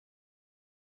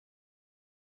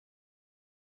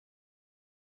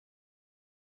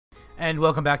And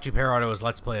welcome back to Parauto's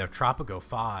Let's Play of Tropico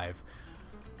 5.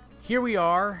 Here we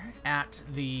are at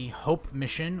the Hope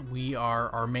mission.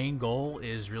 Our main goal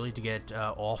is really to get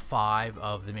all 5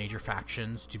 of the major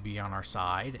factions to be on our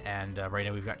side. And right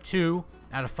now we've got 2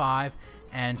 out of 5.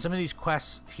 And some of these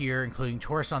quests here, including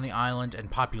tourists on the island and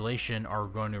population, are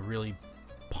going to really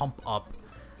pump up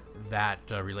that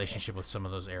relationship with some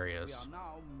of those areas.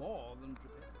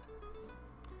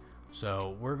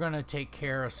 So we're going to take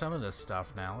care of some of this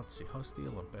stuff now. Let's see. Host the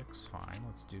Olympics. Fine.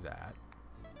 Let's do that.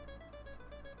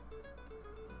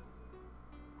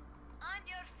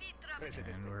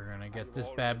 And we're going to get this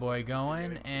bad boy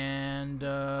going. And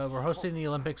we're hosting the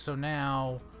Olympics. So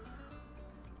now,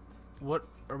 what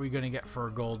are we going to get for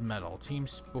a gold medal? Team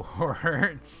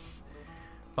sports,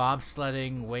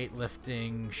 bobsledding,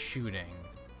 weightlifting, shooting.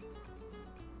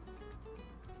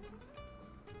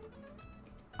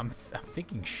 I'm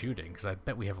thinking shooting, because I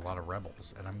bet we have a lot of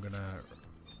rebels, and I'm gonna...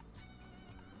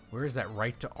 Where is that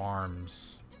right to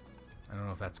arms? I don't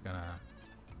know if that's gonna...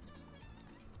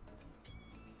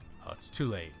 Oh, it's too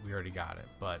late. We already got it,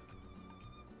 but...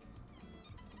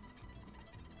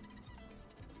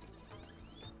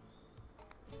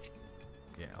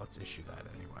 Yeah, let's issue that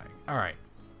anyway. Alright.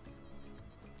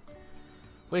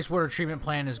 Wastewater treatment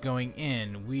plant is going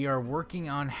in. We are working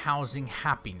on housing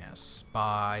happiness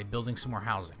by building some more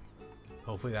housing.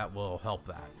 Hopefully that will help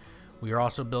that. We are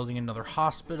also building another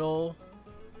hospital.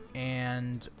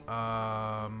 And,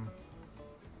 I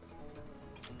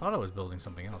thought I was building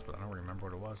something else, but I don't remember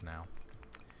what it was now.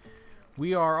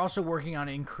 We are also working on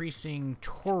increasing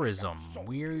tourism.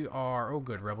 We are... Oh,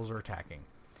 good. Rebels are attacking.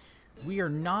 We are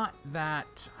not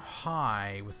that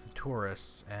high with the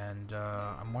tourists, and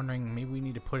I'm wondering maybe we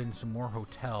need to put in some more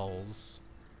hotels.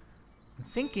 I'm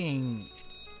thinking,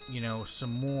 you know,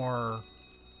 some more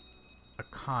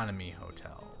economy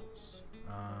hotels.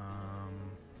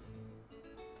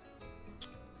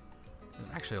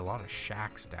 There's actually a lot of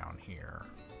shacks down here,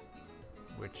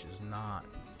 which is not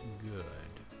good.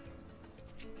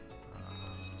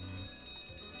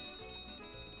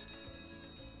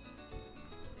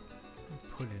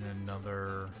 Put in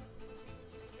another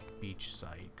beach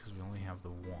site because we only have the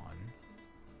one,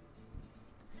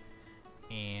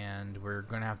 and we're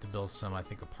gonna have to build some, I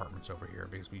think, apartments over here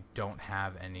because we don't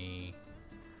have any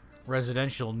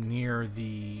residential near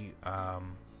the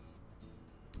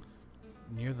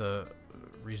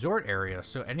resort area,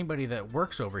 so anybody that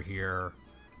works over here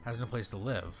has no place to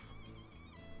live.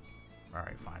 All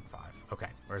right, fine, 5. Okay,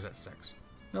 where's that 6?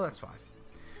 No, that's 5.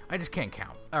 I just can't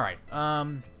count. Alright,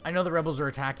 I know the rebels are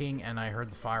attacking, and I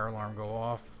heard the fire alarm go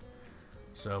off.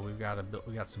 So we got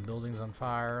some buildings on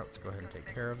fire. Let's go ahead and take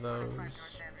care of those.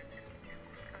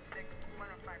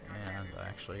 And I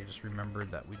actually just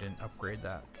remembered that we didn't upgrade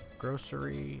that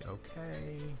grocery.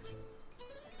 Okay.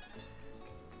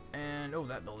 And, oh,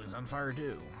 that building's on fire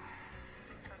too.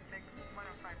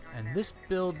 And this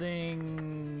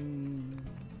building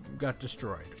got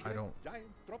destroyed. I don't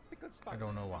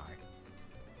know why.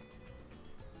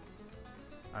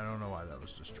 I don't know why that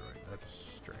was destroyed. That's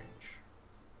strange.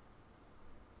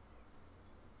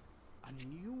 A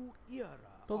new era.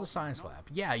 Build a science lab.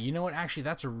 Yeah, you know what? Actually,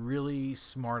 that's a really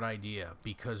smart idea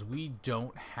because we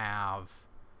don't have...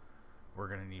 We're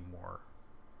going to need more.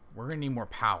 We're going to need more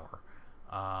power,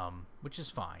 which is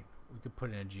fine. We could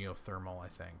put in a geothermal, I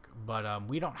think. But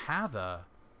we don't have a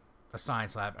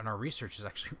science lab, and our research is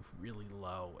actually really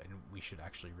low, and we should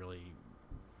actually really...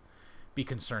 be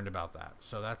concerned about that.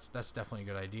 So that's definitely a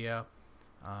good idea.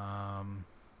 I'm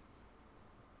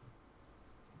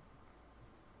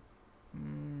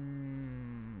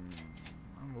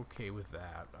okay with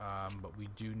that. But we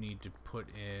do need to put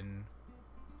in,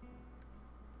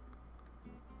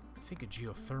 I think, a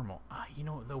geothermal. You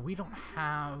know, though, we don't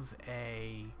have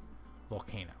a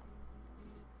volcano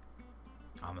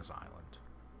on this island.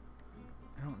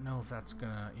 I don't know if that's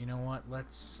gonna... You know what?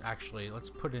 Let's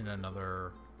put in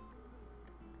another...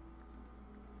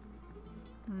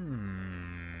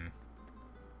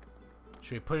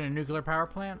 Should we put in a nuclear power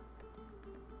plant?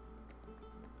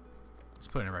 Let's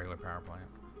put in a regular power plant.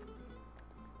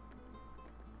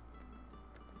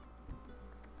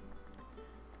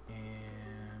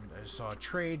 And I saw a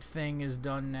trade thing is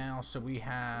done now, so we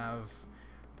have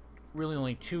really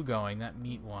only 2 going. That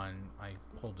meat one, I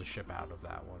pulled the ship out of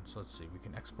that one. So let's see, we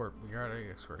can export. We're already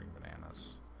exporting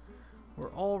bananas.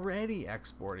 We're already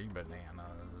exporting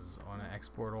bananas. Want to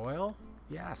export oil?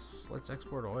 Yes, let's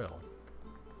export oil.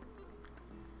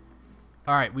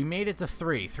 Alright, we made it to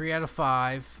 3. 3 out of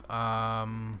 5.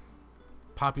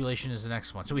 Population is the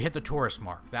next one. So we hit the tourist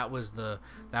mark. That was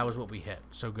what we hit.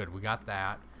 So good, we got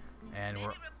that. And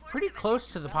we're pretty close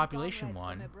to the population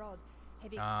one.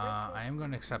 I am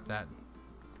going to accept that.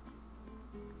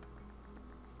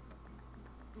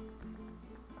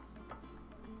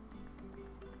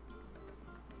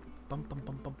 Bum, bum,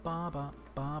 bum, bum, ba, ba,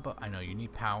 ba, ba. I know you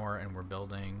need power, and we're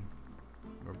building.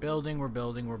 We're building, we're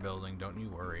building, we're building. Don't you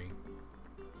worry.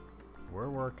 We're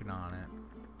working on it.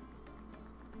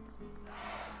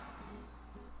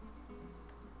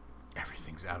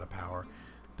 Everything's out of power.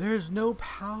 There's no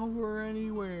power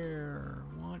anywhere.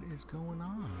 What is going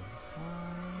on?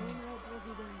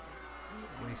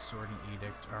 Waste sorting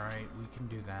edict. Alright, we can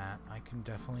do that. I can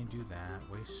definitely do that.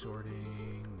 Waste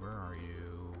sorting. Where are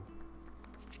you?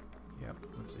 Yep,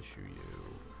 let's issue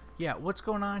you. Yeah, what's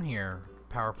going on here,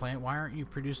 power plant? Why aren't you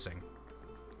producing?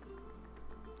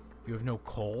 You have no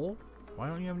coal? Why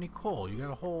don't you have any coal? You got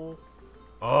a whole...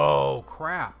 Oh,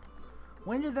 crap.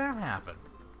 When did that happen?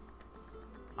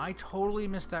 I totally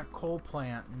missed that coal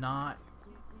plant not...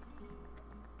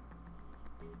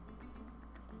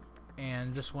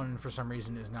 And this one, for some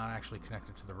reason, is not actually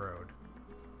connected to the road.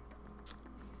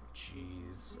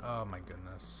 Jeez. Oh, my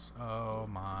goodness. Oh,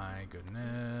 my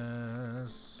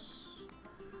goodness.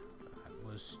 That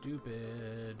was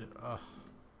stupid. Ugh.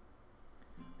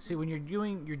 See, when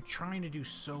you're trying to do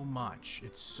so much,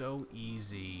 it's so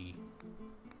easy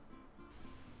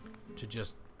to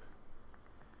just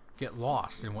get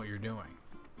lost in what you're doing.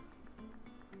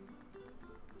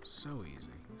 So easy.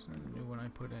 Is that a new one I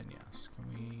put in? Yes. Can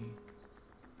we...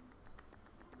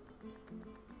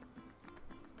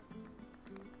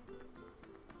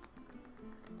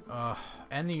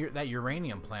 and that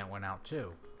uranium plant went out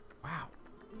too. Wow.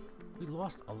 We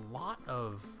lost a lot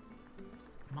of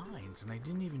mines and I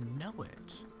didn't even know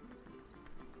it.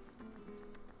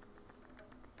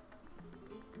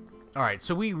 Alright,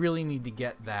 so we really need to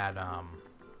get that,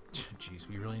 jeez,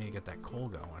 we really need to get that coal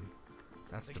going.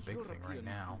 That's the big thing right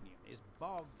now. It's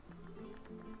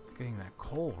getting that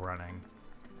coal running.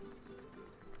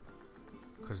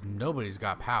 Because nobody's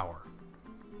got power.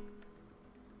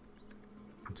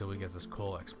 Until we get this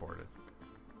coal exported.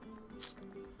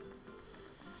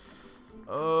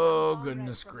 Oh,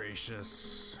 goodness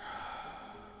gracious.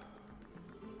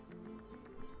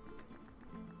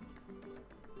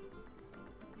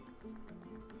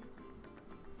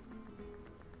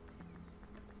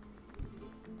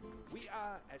 We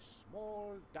are a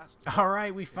small dust.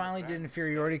 Alright, we finally did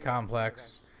inferiority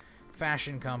complex.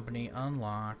 Fashion company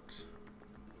unlocked.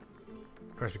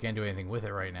 Of course, we can't do anything with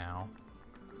it right now.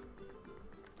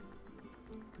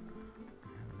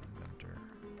 Inventor.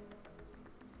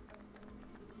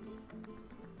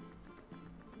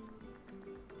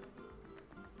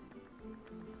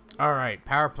 Alright,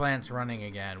 power plant's running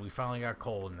again. We finally got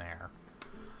coal in there.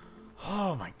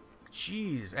 Oh my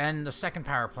jeez. And the second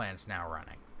power plant's now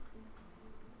running.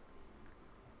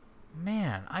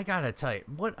 Man, I gotta tell you,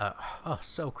 what a... Oh,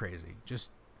 so crazy. Just...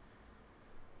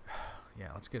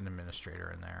 Yeah, let's get an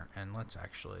administrator in there. And let's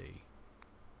actually...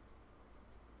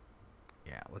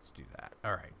 Yeah, let's do that.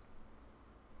 Alright.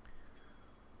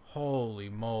 Holy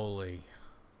moly.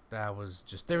 That was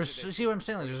just... There was... See what I'm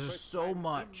saying? Like, there's just so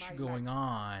much going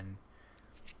on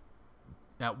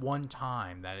at one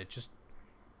time that it just...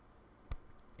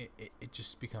 It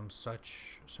just becomes so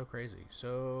crazy.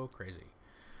 So crazy.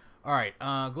 Alright,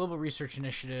 Global Research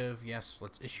Initiative. Yes,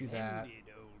 let's issue that.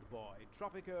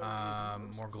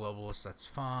 More globalists, that's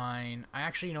fine. I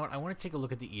actually, you know what? I want to take a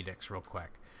look at the edicts real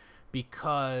quick.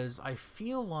 Because I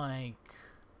feel like...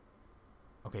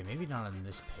 Okay, maybe not on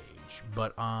this page.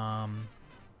 But,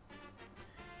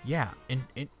 yeah,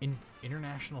 in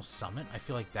International Summit, I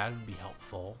feel like that would be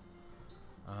helpful.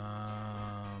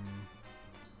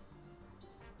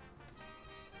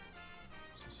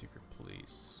 Secret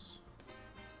Police.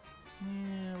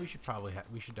 Yeah, we should definitely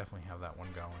have that one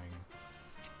going.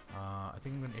 I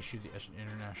think I'm going to issue the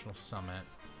International Summit.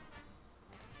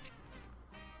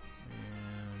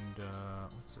 And,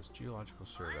 what's this? Geological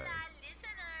Survey.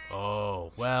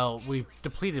 Oh, well, we've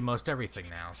depleted most everything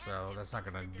now, so that's not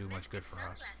going to do much good for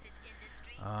us.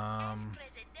 I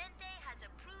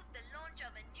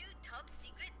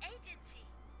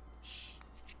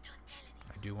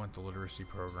do want the literacy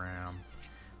program.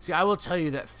 See, I will tell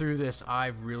you that through this,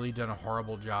 I've really done a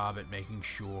horrible job at making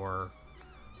sure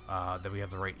that we have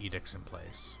the right edicts in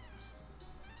place.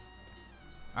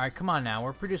 Alright, come on now.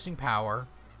 We're producing power.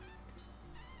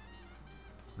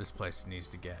 This place needs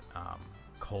to get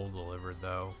coal delivered,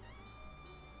 though.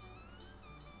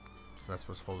 So that's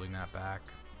what's holding that back.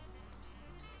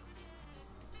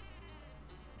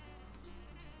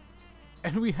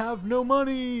 And we have no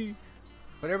money!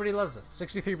 But everybody loves us.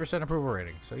 63% approval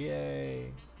rating, so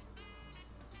yay.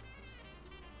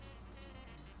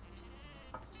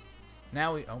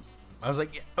 Now we... Oh, I was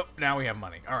like, yeah, oh, now we have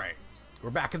money. All right. We're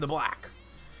back in the black.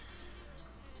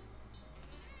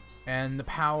 And the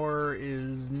power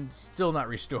is still not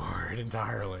restored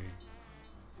entirely.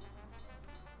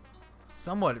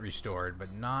 Somewhat restored,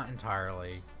 but not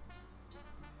entirely.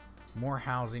 More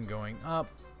housing going up.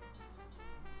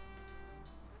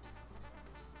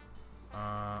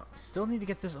 Still need to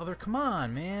get this other... Come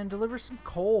on, man. Deliver some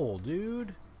coal,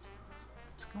 dude.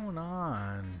 What's going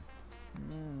on?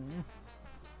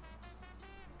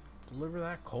 Deliver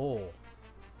that coal.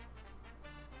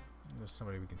 There's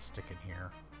somebody we can stick in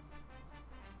here.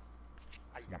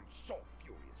 I am so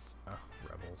furious. Oh,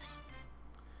 rebels.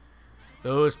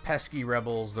 Those pesky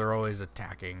rebels, they're always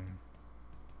attacking.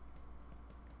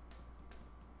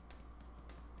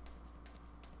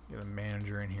 Get a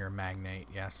manager in here, magnate.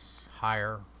 Yes,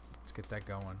 hire. Let's get that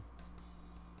going.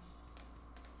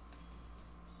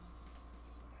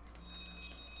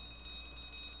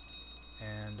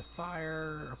 And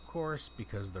fire, of course,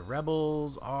 because the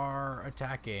rebels are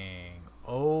attacking.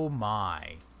 Oh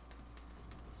my.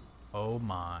 Oh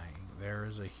my.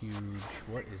 There's a huge...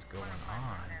 What is going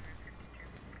on?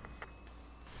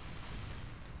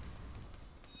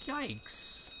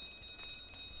 Yikes.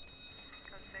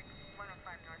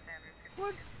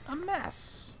 What a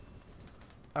mess.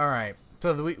 Alright,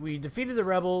 so we defeated the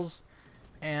rebels,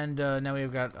 and now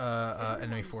we've got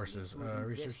enemy forces.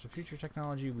 Research the future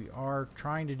technology. We are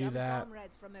trying to do that.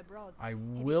 I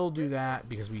will do that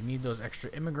because we need those extra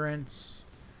immigrants.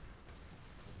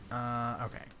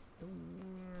 Okay.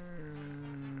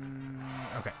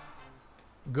 Okay.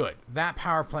 Good. That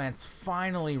power plant's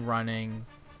finally running.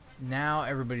 Now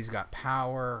everybody's got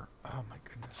power. Oh my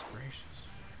goodness gracious.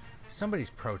 Somebody's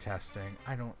protesting.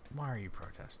 I don't... Why are you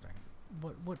protesting?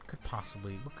 What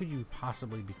could you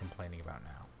possibly be complaining about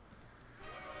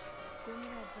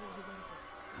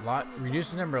now? Reduce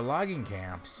the number of logging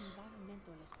camps.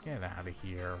 Get out of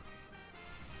here.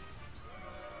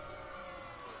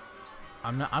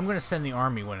 I'm going to send the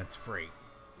army when it's free.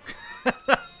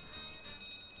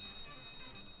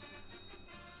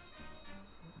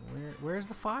 Where's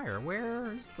the fire?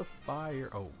 Where's the fire?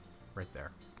 Oh, right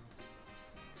there.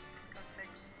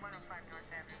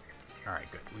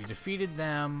 Alright, good. We defeated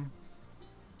them.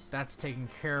 That's taken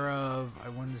care of. I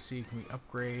wanted to see, can we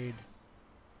upgrade?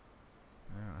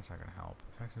 No, that's not going to help.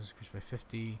 Effectiveness increased by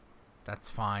 50. That's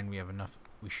fine. We have enough.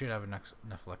 We should have enough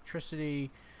electricity.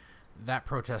 That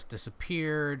protest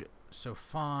disappeared, so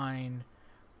fine.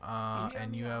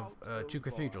 And you have 2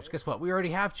 cathedrals. Guess what? We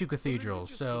already have 2 cathedrals,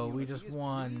 so we just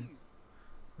won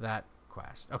that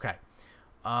quest. Okay.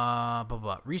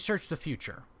 Research the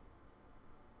future.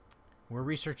 We're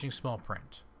researching small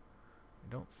print.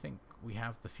 I don't think we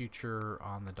have the future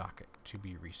on the docket to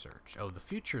be researched. Oh, the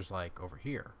future's like over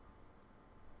here.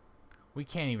 We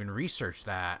can't even research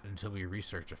that until we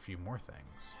research a few more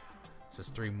things. It says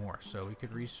 3 more, so we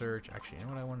could research. Actually, you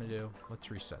know what I want to do? Let's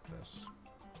reset this.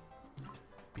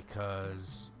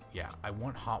 Because, yeah, I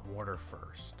want hot water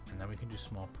first, and then we can do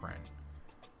small print,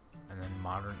 and then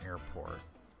modern airport,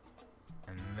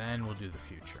 and then we'll do the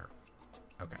future.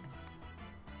 Okay.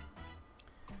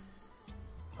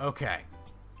 Okay.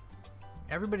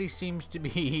 Everybody seems to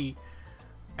be...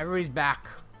 Everybody's back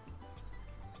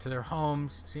to their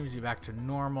homes. Seems to be back to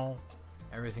normal.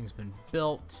 Everything's been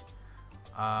built.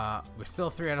 We're still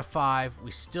 3 out of 5.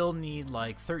 We still need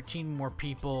like 13 more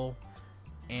people.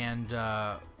 And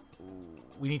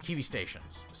we need TV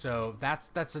stations. So that's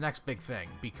the next big thing.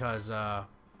 Because...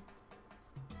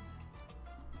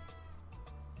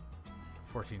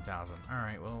 14,000.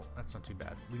 Alright, well, that's not too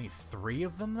bad. We need 3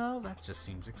 of them, though? That just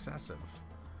seems excessive.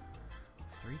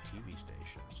 3 TV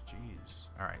stations. Jeez.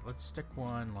 Alright, let's stick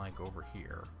one, like, over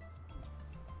here.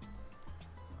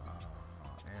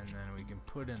 And then we can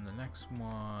put in the next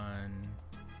one.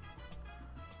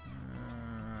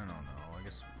 I don't know. I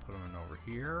guess we'll put them in over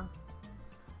here.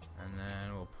 And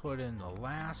then we'll put in the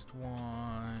last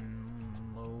one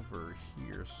over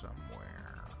here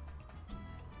somewhere.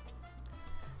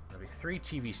 There'll be 3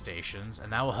 TV stations,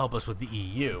 and that will help us with the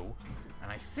EU.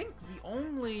 And I think the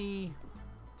only...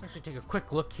 Let's actually take a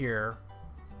quick look here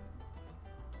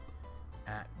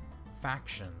at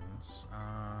factions.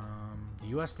 The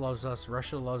US loves us,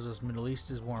 Russia loves us, Middle East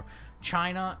is warm.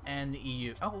 China and the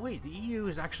EU. Oh, wait, the EU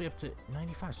is actually up to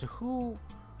 95. So who...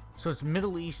 So it's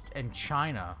Middle East and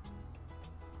China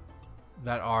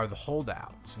that are the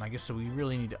holdouts. And I guess so we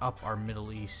really need to up our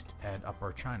Middle East and up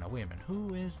our China. Wait a minute.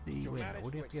 Who is the... Wait a minute.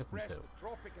 What do you have to get them to?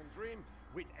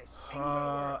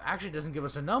 Actually, it doesn't give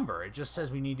us a number. It just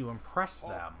says we need to impress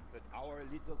them. That our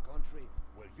little country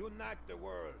will unite the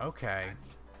world. Okay.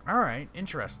 Alright.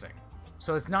 Interesting.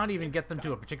 So it's not even get them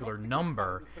to a particular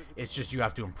number. It's just you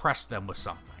have to impress them with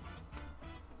something.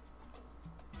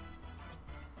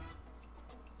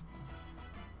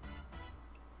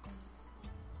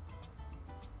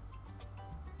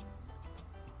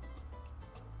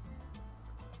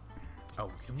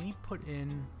 Oh, can we put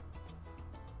in...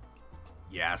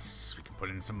 Yes, we can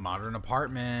put in some modern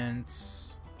apartments.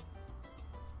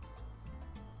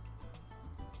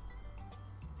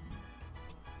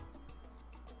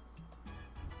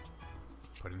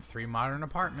 Put in 3 modern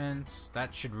apartments.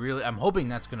 That should really... I'm hoping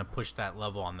that's going to push that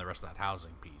level on the rest of that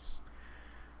housing piece.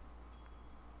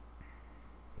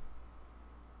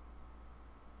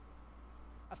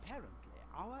 Apparently,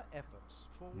 our efforts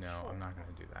fall No, short. I'm not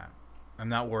going to do that. I'm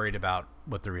not worried about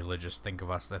what the religious think of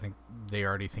us. I think they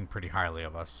already think pretty highly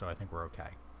of us, so I think we're okay.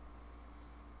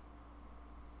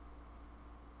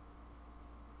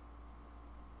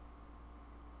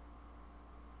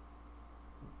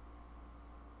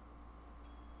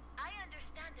 I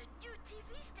understand a new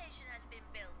TV station has been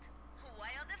built. Why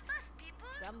are the first people?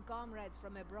 Some comrades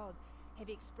from abroad have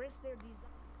expressed their desire.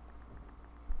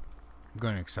 I'm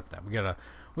going to accept that. We gotta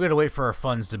wait for our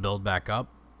funds to build back up.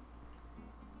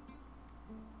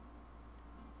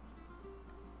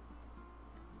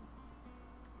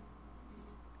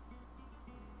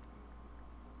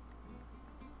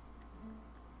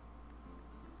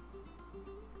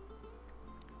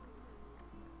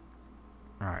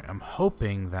 Alright, I'm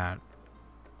hoping that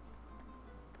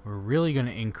we're really going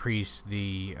to increase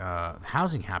the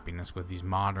housing happiness with these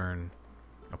modern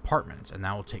apartments, and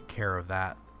that will take care of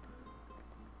that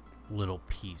little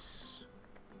piece.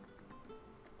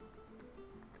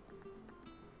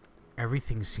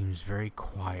 Everything seems very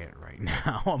quiet right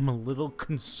now. I'm a little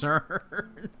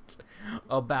concerned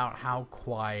about how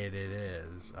quiet it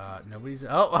is. Nobody's...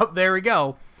 Oh, there we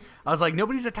go. I was like,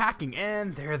 nobody's attacking,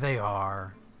 and there they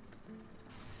are.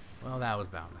 Well, that was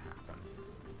bound to happen.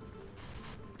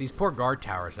 These poor guard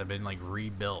towers have been, like,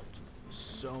 rebuilt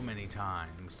so many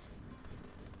times.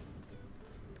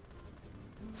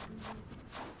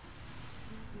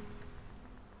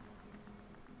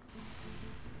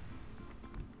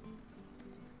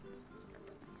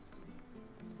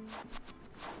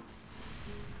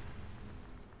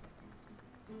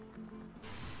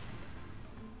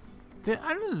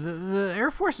 I don't know, the Air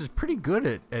Force is pretty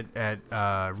good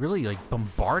at really, like,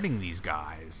 bombarding these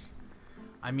guys.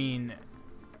 I mean,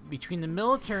 between the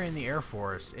military and the Air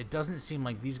Force, it doesn't seem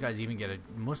like these guys even get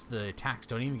most of the attacks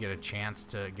don't even get a chance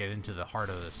to get into the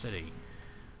heart of the city,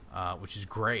 which is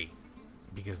great,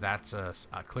 because that's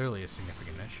clearly a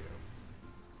significant issue.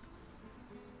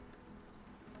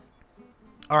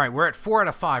 Alright, we're at 4 out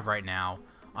of 5 right now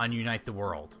on Unite the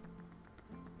World,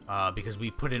 because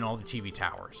we put in all the TV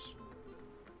towers.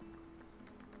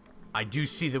 I do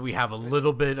see that we have a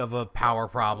little bit of a power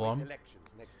problem.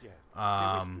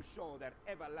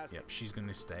 Yep, she's going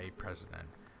to stay president.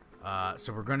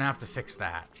 So we're going to have to fix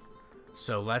that.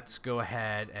 So let's go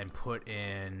ahead and put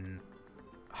in...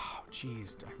 Oh,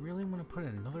 jeez. Do I really want to put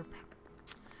in another...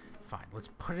 Fine, let's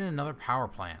put in another power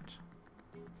plant.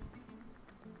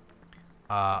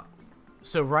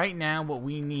 So right now what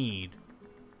we need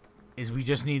is we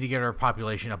just need to get our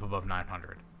population up above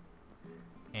 900.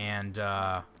 And,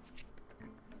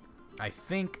 I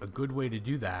think a good way to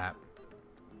do that,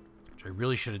 which I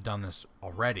really should have done this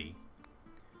already,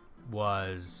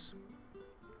 was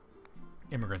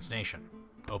Immigrants Nation,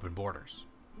 open borders.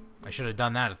 I should have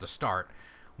done that at the start.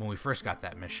 When we first got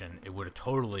that mission, it would have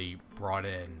totally brought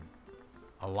in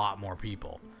a lot more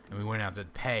people, and we wouldn't have to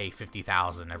pay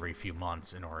 50,000 every few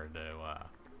months in order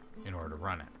to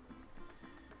run it.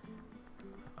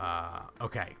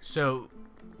 Okay, so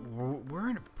we're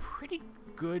in a pretty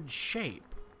good shape.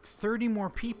 30 more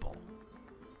people,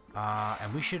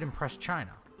 and we should impress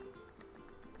China.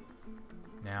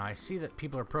 Now I see that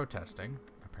people are protesting,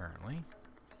 apparently.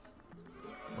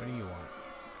 What do you want?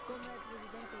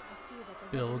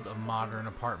 Build a modern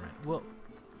apartment. Well,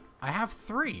 I have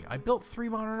 3. I built 3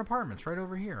 modern apartments right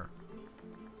over here.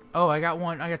 Oh, I got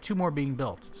 1. I got 2 more being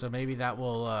built, so maybe that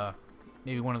will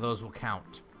maybe one of those will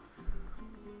count.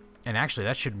 And actually,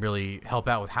 that should really help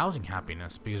out with housing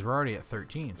happiness, because we're already at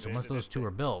 13. So once those 2 are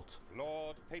built,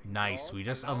 nice. We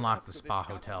just unlocked the spa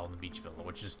hotel in the beach villa,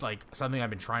 which is like something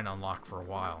I've been trying to unlock for a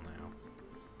while now.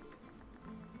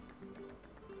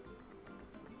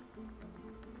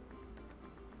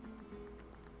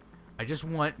 I just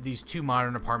want these 2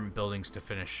 modern apartment buildings to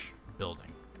finish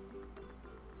building.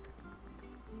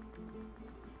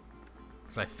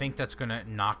 Because I think that's going to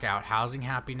knock out housing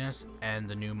happiness and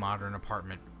the new modern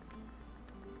apartment.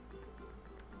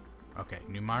 Okay,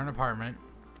 new modern apartment.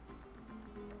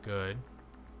 Good.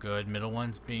 Good. Middle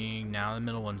one's now the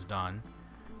middle one's done.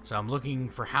 So I'm looking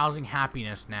for housing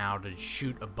happiness now to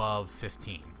shoot above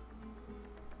 15.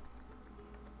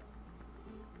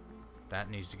 That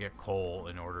needs to get coal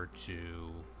in order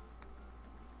to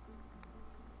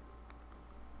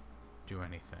do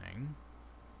anything.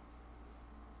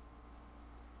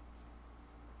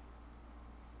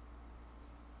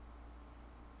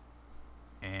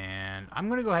 And I'm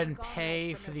going to go ahead and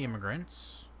pay for the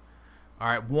immigrants. All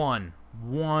right, one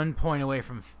point away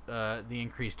from the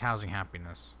increased housing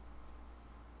happiness.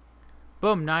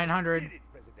 Boom, 900.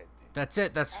 That's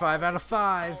it. That's 5 out of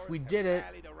 5. We did it.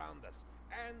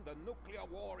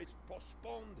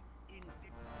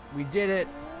 We did it.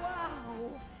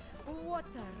 Wow! What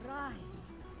a ride!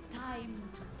 Time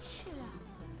to chill out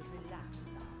and relax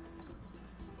now.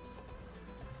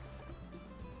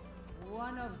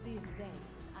 One of these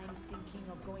days, I'm thinking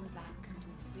of going back to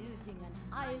building an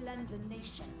island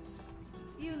nation.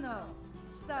 You know,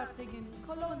 starting in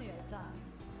colonial times.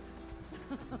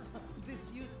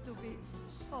 This used to be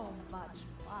so much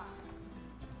fun.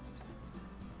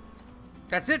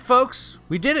 That's it, folks.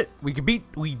 We did it. We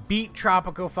beat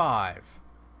Tropico 5.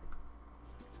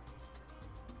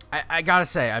 I gotta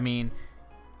say, I mean,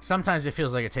 sometimes it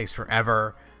feels like it takes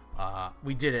forever.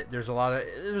 We did it. There's a lot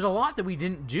that we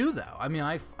didn't do though. I mean,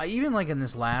 I even like in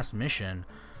this last mission,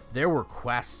 there were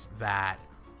quests that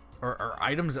or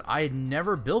items that I had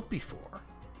never built before.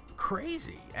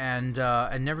 Crazy, and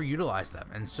never utilized them.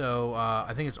 And so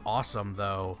I think it's awesome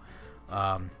though.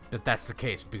 That's the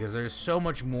case, because there's so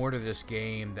much more to this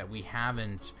game that we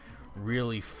haven't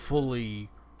really fully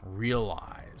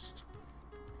realized,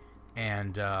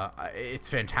 and it's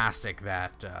fantastic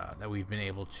that we've been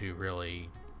able to really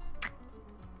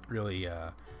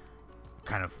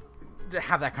kind of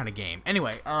have that kind of game.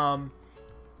 Anyway,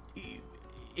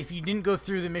 if you didn't go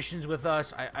through the missions with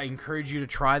us, I encourage you to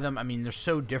try them. I mean, they're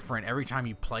so different. Every time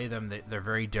you play them, they're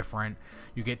very different.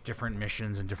 You get different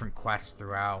missions and different quests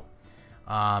throughout.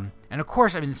 And of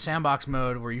course, I mean, sandbox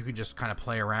mode where you can just kind of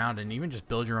play around and even just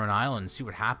build your own island and see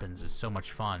what happens is so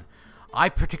much fun. I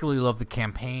particularly love the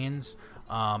campaigns.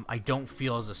 I don't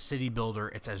feel as a city builder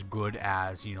it's as good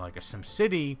as, you know, like a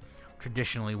SimCity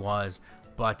traditionally was,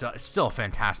 but it's still a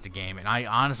fantastic game. And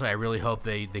I really hope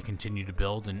they continue to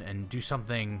build and do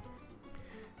something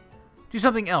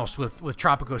else with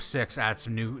Tropico 6, add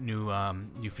some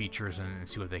new features and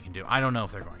see what they can do. I don't know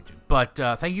if they're going to.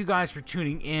 But thank you guys for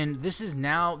tuning in. This is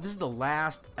the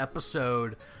last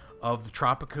episode of the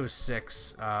Tropico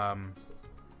 6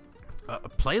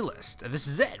 playlist. This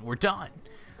is it. We're done.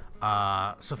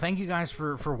 So thank you guys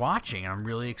for watching. I'm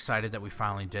really excited that we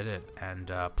finally did it.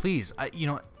 And please,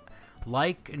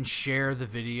 like and share the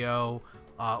video.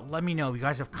 Let me know if you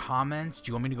guys have comments. Do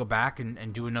you want me to go back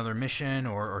and do another mission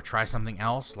or try something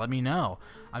else? Let me know.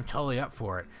 I'm totally up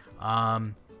for it.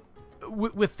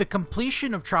 With the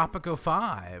completion of Tropico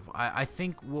 5, I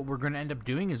think what we're going to end up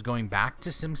doing is going back to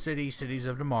SimCity, Cities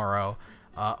of Tomorrow,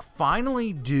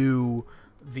 finally do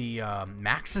the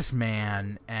Maxis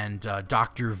Man and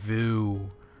Dr.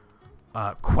 Vu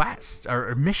quests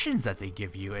or missions that they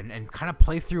give you, and kind of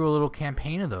play through a little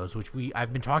campaign of those, which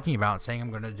I've been talking about, saying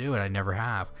I'm going to do, and I never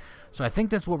have. So I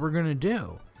think that's what we're going to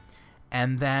do.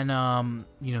 And then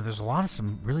there's a lot of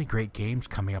some really great games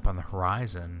coming up on the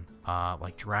horizon,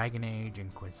 like Dragon Age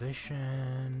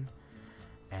Inquisition,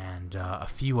 and a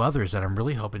few others that I'm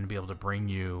really hoping to be able to bring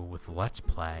you with Let's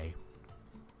Play.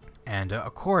 And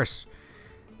of course,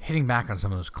 hitting back on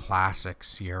some of those classic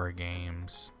Sierra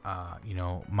games,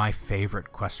 my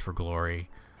favorite Quest for Glory,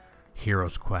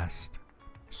 Hero's Quest.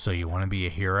 So you want to be a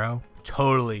hero?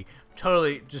 Totally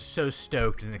just so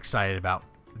stoked and excited about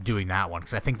doing that one,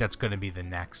 because I think that's going to be the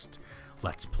next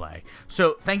Let's Play.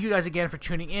 So thank you guys again for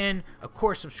tuning in. Of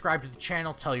course, subscribe to the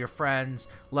channel, tell your friends,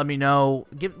 let me know,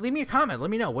 leave me a comment, let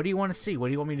me know, what do you want to see, what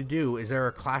do you want me to do? Is there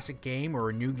a classic game or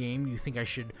a new game you think I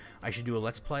should do a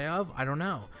Let's Play of? I don't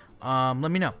know.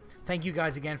 Let me know. Thank you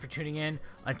guys again for tuning in.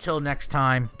 Until next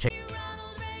time, take